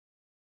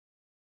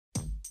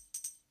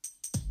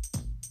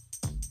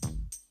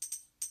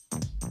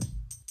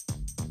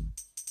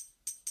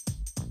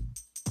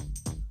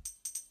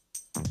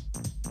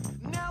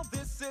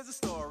is a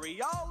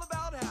story all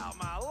about how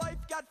my life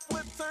got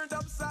flipped, turned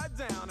upside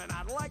down. And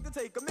I'd like to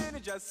take a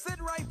minute, just sit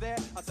right there.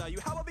 I'll tell you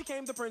how I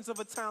became the prince of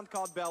a town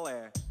called Bel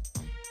Air.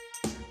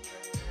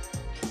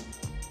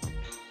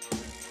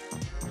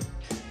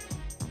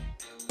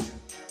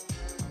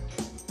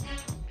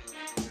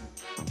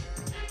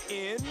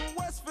 In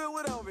West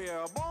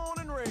Philadelphia, born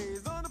and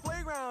raised, on the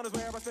playground is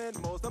where I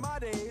spent most of my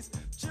days.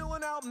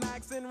 Chilling out,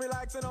 maxing,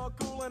 relaxing, all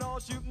cool and all,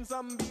 shooting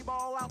some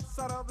b-ball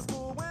outside of the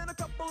school. When a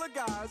couple of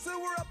guys who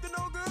were up to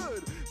no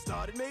good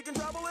started making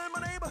trouble in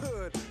my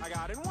neighborhood. I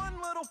got in one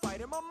little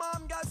fight and my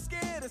mom got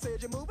scared and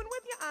said, "You're moving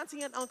with your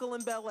auntie and uncle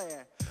in Bel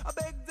Air." I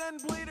begged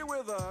and pleaded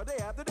with her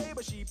day after day,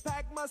 but she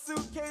packed my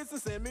suitcase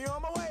and sent me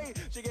on my way.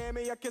 She gave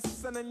me a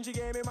kiss and then she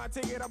gave me my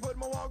ticket. I put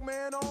my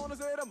Walkman on and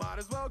said I might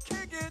as well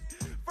kick it.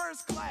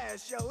 First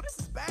class, yo, this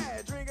is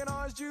bad. Drinking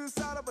orange juice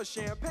out of a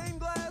champagne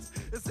glass.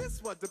 Is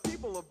this what the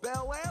people of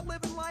Bel Air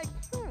living like?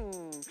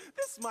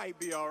 This might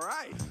be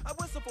alright. I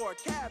whistled for a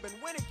cab and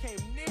when it came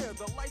near,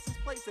 the license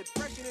plate said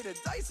fresh and it had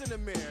dice in the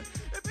mirror.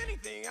 If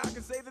anything, I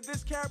could say that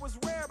this cab was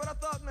rare, but I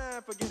thought,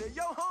 man, forget it.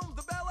 Yo, home's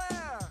to Bel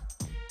Air.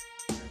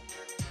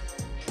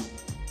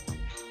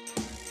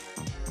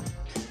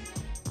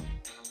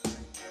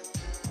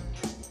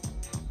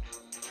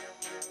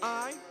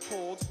 I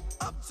pulled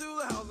up to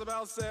the house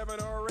about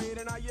 7 or 8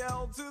 and I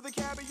yelled to the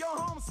cabbie, "Yo,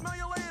 home, smell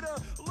you later."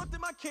 Looked at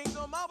my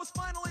kingdom, I was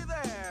finally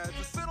there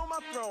to sit on my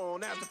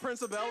throne as the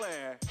Prince of Bel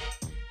Air.